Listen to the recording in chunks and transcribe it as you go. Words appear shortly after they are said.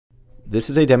This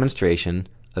is a demonstration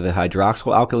of a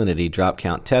hydroxyl alkalinity drop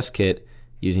count test kit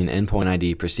using endpoint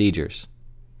ID procedures.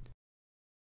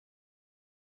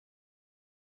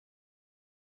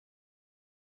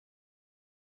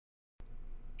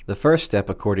 The first step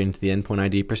according to the endpoint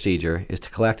ID procedure is to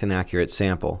collect an accurate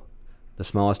sample. The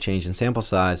smallest change in sample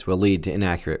size will lead to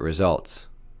inaccurate results.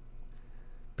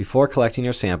 Before collecting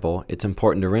your sample, it's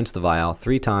important to rinse the vial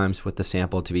 3 times with the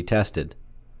sample to be tested.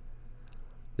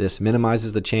 This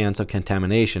minimizes the chance of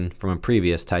contamination from a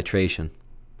previous titration.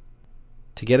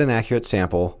 To get an accurate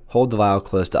sample, hold the vial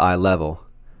close to eye level.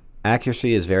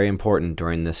 Accuracy is very important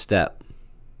during this step.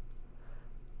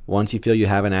 Once you feel you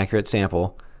have an accurate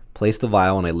sample, place the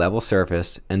vial on a level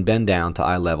surface and bend down to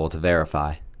eye level to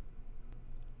verify.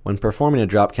 When performing a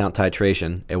drop count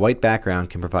titration, a white background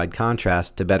can provide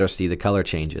contrast to better see the color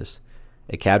changes.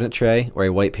 A cabinet tray or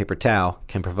a white paper towel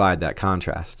can provide that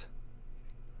contrast.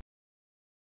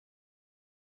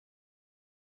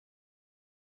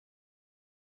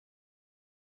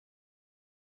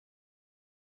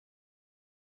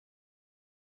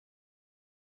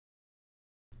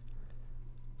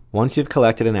 Once you've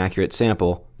collected an accurate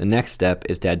sample, the next step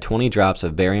is to add 20 drops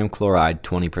of barium chloride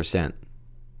 20%.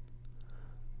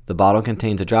 The bottle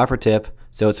contains a dropper tip,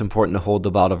 so it's important to hold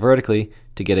the bottle vertically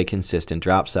to get a consistent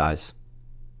drop size.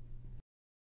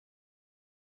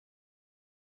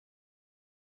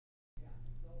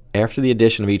 After the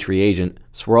addition of each reagent,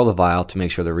 swirl the vial to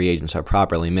make sure the reagents are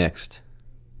properly mixed.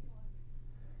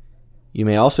 You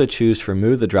may also choose to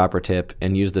remove the dropper tip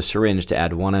and use the syringe to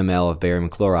add 1 ml of barium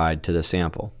chloride to the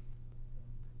sample.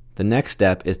 The next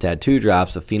step is to add 2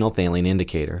 drops of phenolphthalein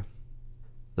indicator.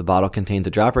 The bottle contains a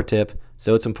dropper tip,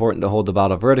 so it's important to hold the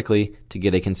bottle vertically to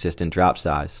get a consistent drop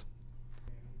size.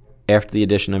 After the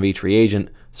addition of each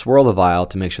reagent, swirl the vial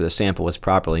to make sure the sample is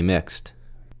properly mixed.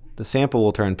 The sample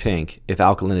will turn pink if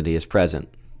alkalinity is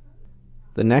present.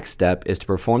 The next step is to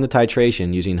perform the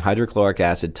titration using hydrochloric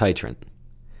acid titrant.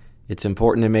 It's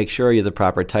important to make sure you have the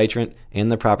proper titrant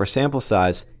and the proper sample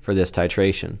size for this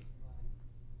titration.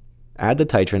 Add the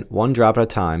titrant 1 drop at a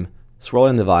time,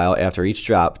 swirling the vial after each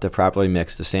drop to properly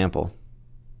mix the sample.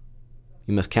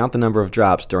 You must count the number of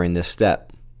drops during this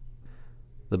step.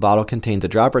 The bottle contains a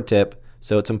dropper tip,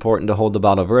 so it's important to hold the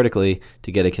bottle vertically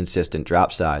to get a consistent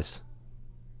drop size.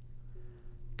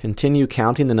 Continue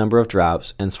counting the number of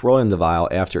drops and swirling the vial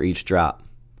after each drop.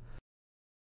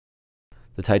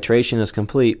 The titration is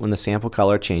complete when the sample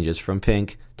color changes from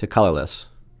pink to colorless.